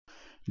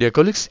Dear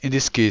colleagues, in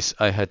this case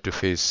I had to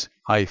face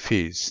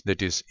IFIS,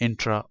 that is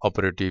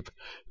intraoperative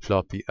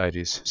floppy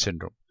iris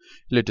syndrome.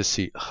 Let us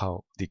see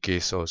how the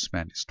case was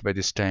managed. By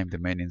this time the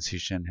main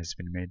incision has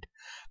been made.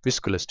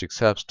 Viscoelastic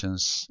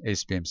substance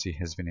HPMC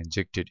has been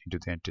injected into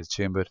the anterior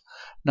chamber.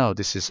 Now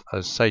this is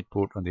a side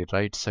port on the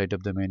right side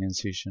of the main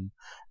incision,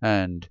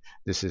 and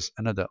this is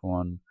another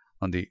one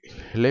on the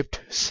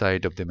left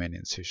side of the main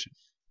incision.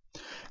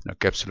 Now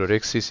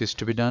capsulorhexis is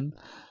to be done.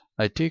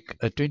 I take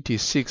a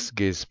 26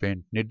 gauge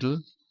bent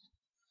needle,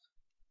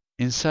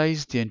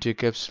 incise the anterior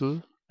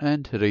capsule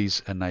and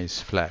raise a nice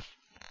flap.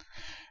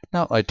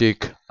 Now I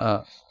take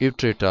a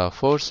utrata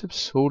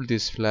forceps, hold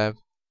this flap,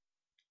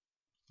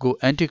 go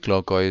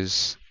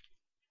anti-clockwise,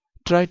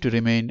 try to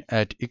remain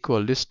at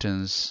equal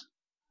distance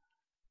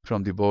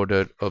from the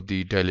border of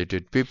the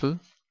dilated pupil,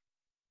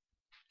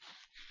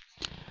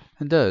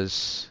 and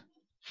thus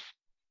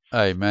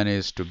I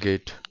manage to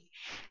get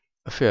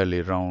a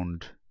fairly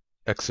round,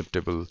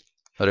 acceptable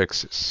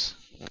rhexis.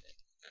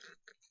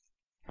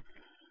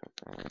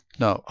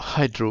 Now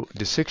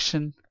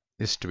hydrodissection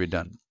is to be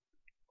done.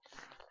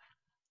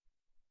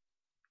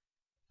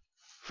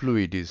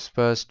 Fluid is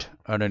passed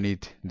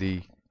underneath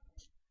the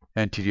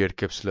anterior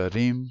capsular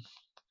rim,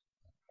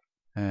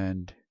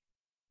 and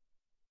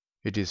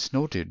it is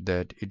noted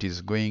that it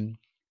is going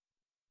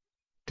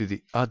to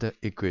the other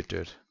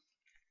equator.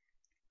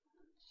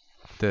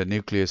 The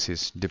nucleus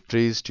is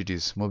depressed, it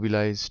is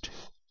mobilized.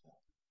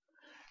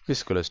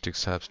 Viscoelastic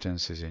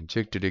substance is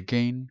injected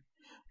again,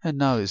 and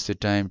now is the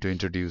time to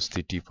introduce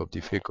the tip of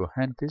the phaco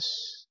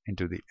handpiece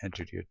into the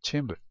anterior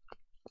chamber.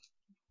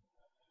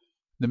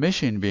 The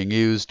machine being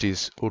used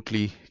is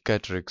Oatley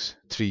Cataract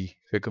 3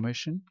 phaco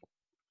machine,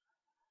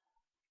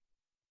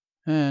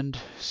 and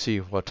see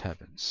what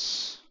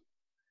happens.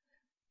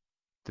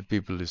 The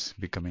pupil is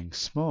becoming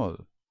small.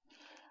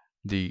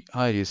 The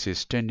iris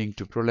is tending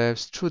to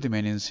prolapse through the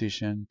main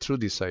incision, through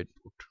the side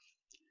port.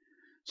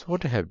 So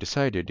what I have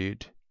decided is,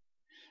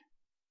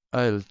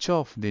 I'll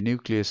chop the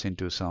nucleus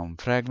into some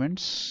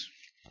fragments.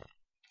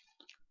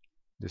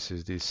 This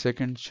is the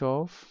second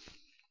chop.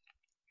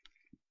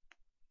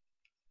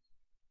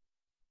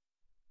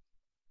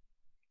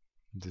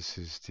 This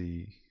is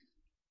the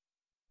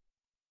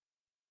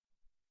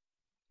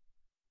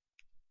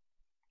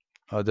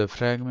other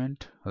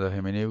fragment, other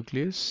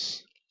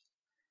heminucleus.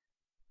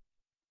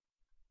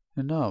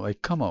 And now I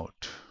come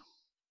out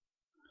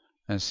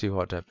and see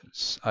what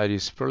happens.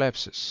 Iris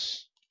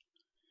prolapses,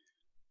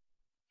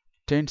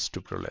 tends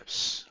to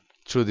prolapse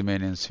through the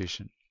main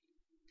incision.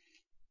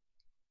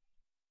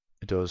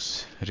 It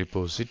was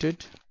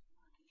reposited.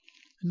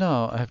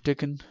 Now I have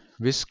taken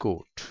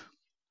viscoat.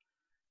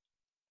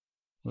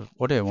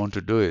 What I want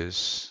to do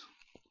is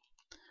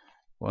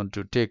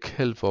to take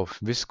help of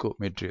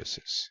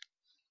viscometriasis.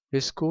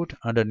 Viscoat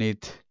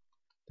underneath,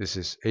 this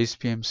is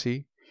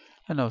HPMC,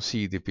 and now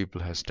see the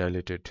pupil has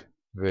dilated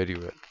very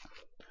well.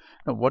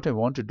 Now what I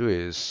want to do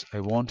is, I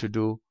want to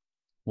do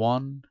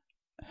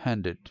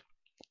one-handed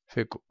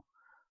phaco.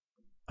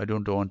 I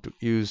don't want to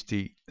use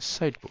the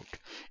side port.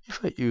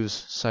 If I use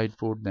side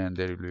port, then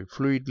there will be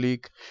fluid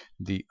leak,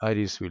 the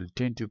iris will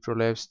tend to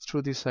prolapse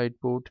through the side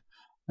port,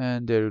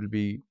 and there will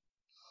be,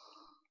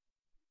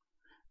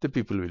 the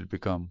pupil will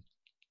become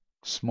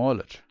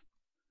smaller.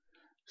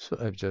 So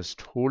I've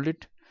just hold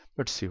it,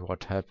 but see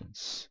what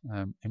happens.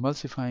 I'm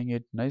emulsifying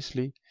it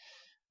nicely,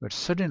 but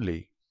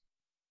suddenly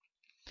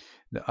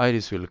the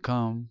iris will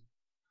come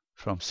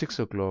from 6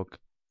 o'clock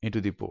into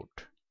the port.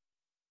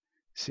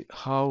 See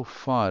how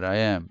far I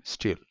am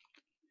still.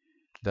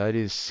 The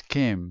iris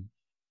came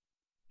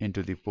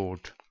into the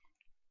port,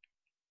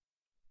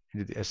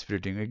 into the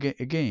aspirating.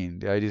 Again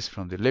the iris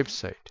from the left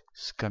side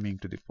is coming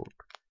to the port.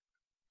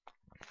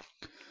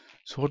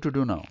 So what to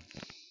do now?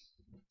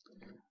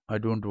 I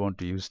don't want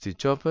to use the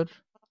chopper,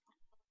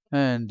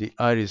 and the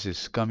iris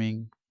is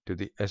coming to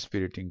the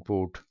aspirating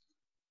port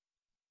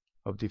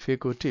of the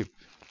phaco tip.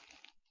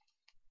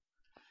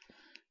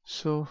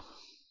 So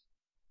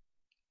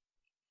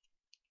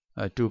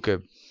I took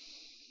a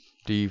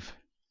deep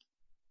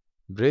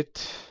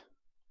breath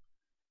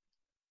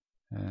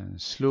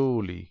and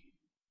slowly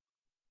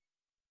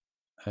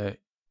I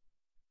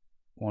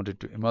wanted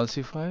to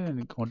emulsify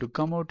and want to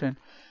come out, and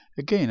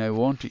again I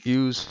want to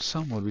use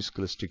some more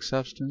viscoelastic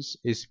substance.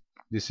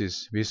 This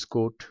is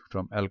viscoat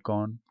from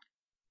Alcon.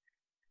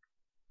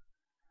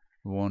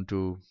 Want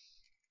to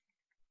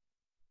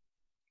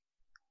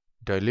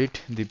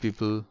dilate the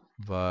pupil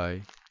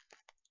by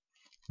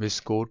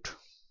viscoat,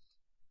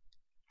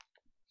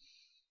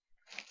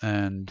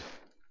 and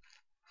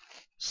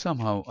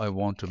somehow I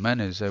want to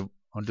manage, I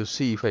want to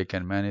see if I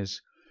can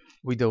manage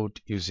without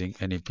using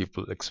any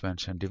pupil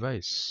expansion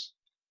device.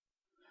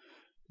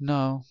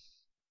 Now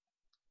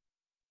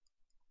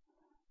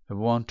I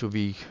want to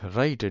be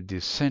right at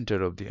the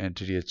center of the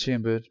anterior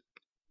chamber,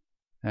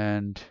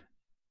 and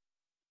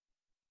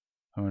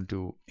I want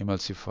to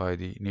emulsify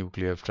the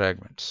nuclear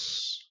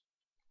fragments.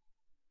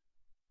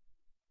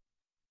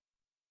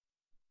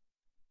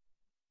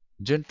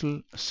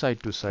 Gentle side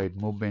to side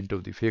movement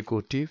of the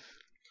phaco tip,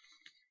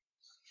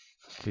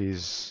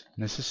 is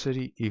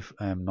necessary if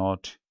I am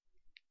not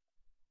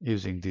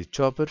using the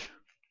chopper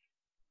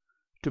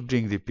to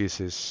bring the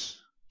pieces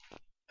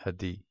at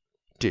the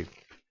tip.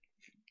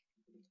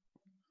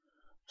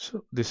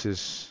 So this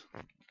is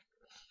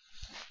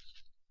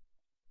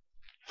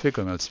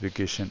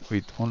phacoemulsification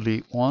with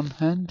only one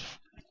hand.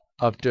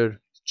 After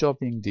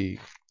chopping the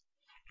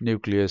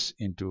nucleus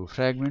into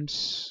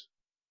fragments,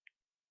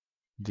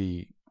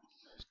 the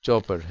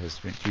chopper has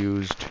been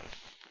used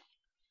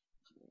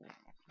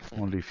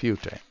only few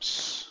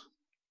times.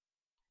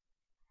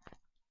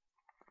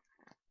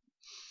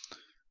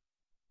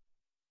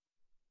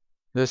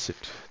 That's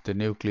it. The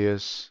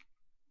nucleus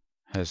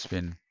has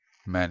been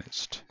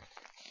managed.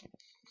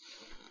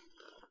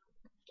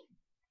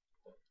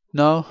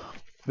 Now,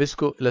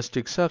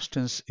 viscoelastic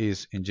substance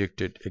is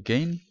injected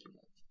again.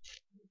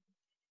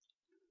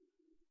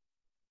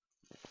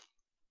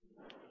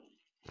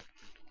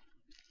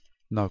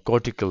 Now,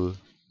 cortical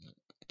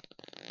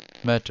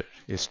matter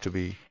is to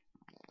be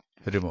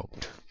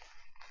removed.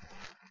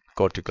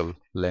 Cortical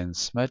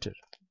lens matter.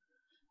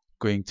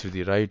 Going through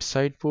the right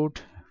side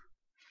port,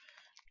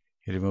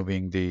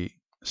 removing the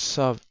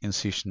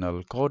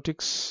sub-incisional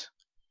cortex,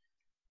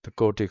 the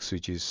cortex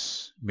which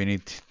is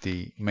beneath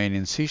the main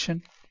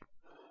incision.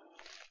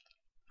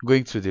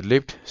 Going through the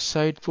left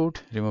side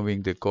port,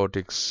 removing the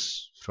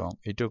cortex from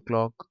 8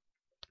 o'clock.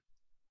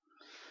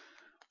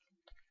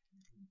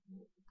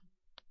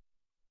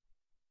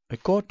 I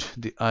caught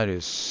the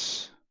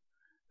iris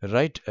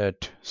right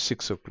at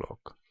 6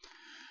 o'clock.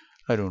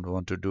 I don't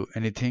want to do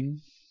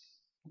anything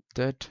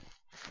that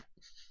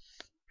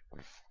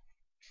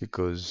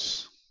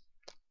because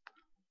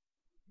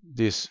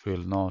this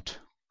will not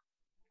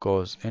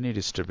cause any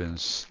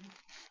disturbance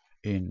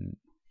in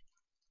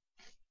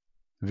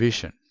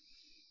vision.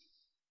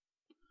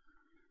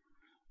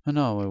 And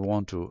now I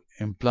want to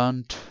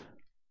implant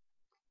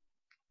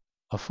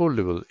a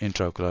foldable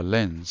intraocular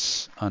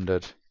lens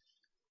under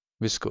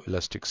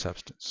viscoelastic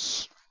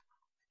substance.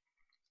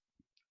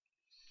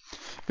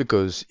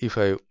 Because if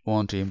I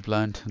want to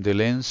implant the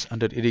lens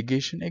under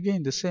irrigation,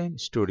 again the same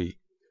story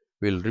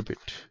will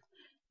repeat.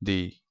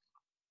 The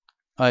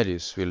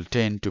iris will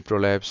tend to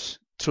prolapse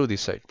through the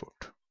side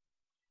port.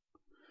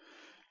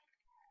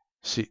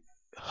 See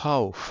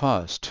how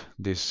fast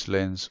this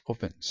lens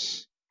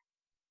opens.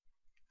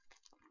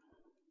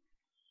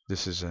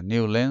 This is a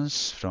new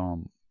lens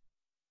from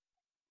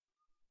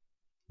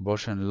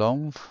Bausch &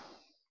 Lomb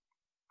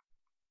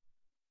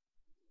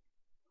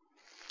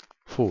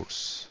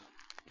Force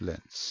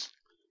lens.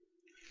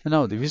 And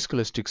now the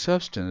viscoelastic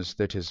substance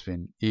that has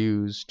been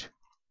used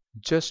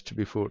just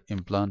before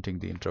implanting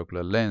the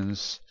intraocular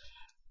lens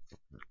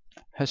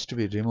has to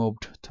be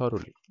removed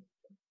thoroughly.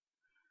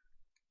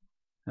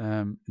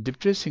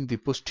 Depressing the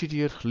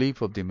posterior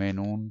lip of the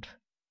main wound,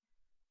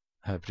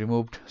 I have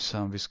removed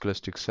some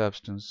viscoelastic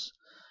substance.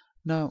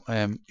 Now I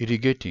am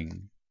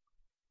irrigating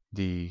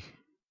the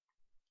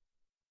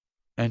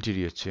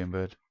anterior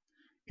chamber,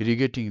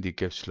 irrigating the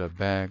capsular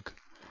bag,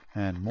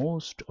 and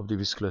most of the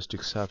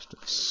viscoelastic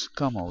substance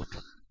come out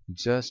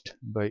just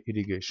by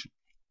irrigation.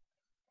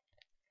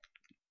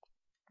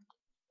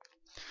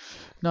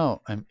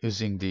 Now I'm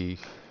using the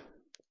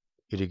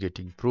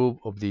irrigating probe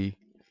of the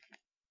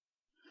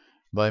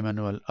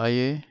bimanual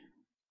IA.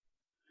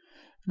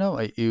 Now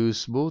I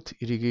use both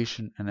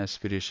irrigation and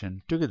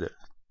aspiration together.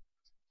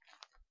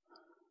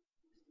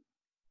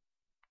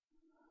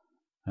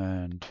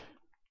 And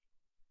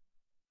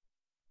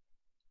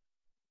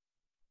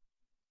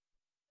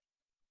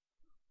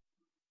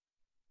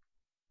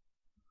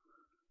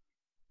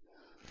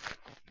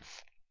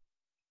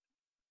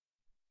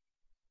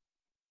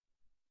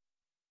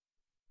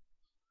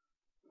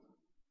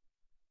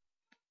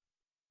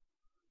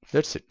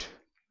that's it.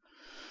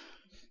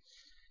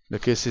 The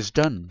case is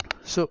done.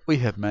 So we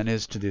have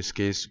managed this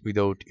case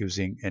without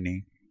using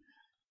any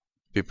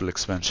pupil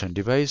expansion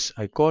device.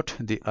 I caught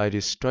the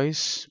iris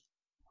twice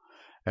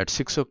at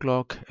 6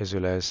 o'clock as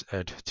well as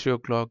at 3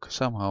 o'clock.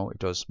 Somehow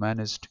it was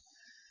managed.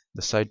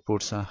 The side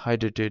ports are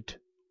hydrated.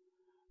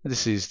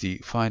 This is the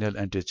final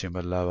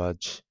antechamber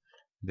lavage.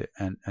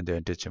 And the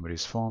antechamber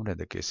is formed and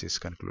the case is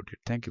concluded.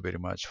 Thank you very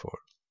much for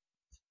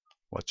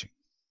watching.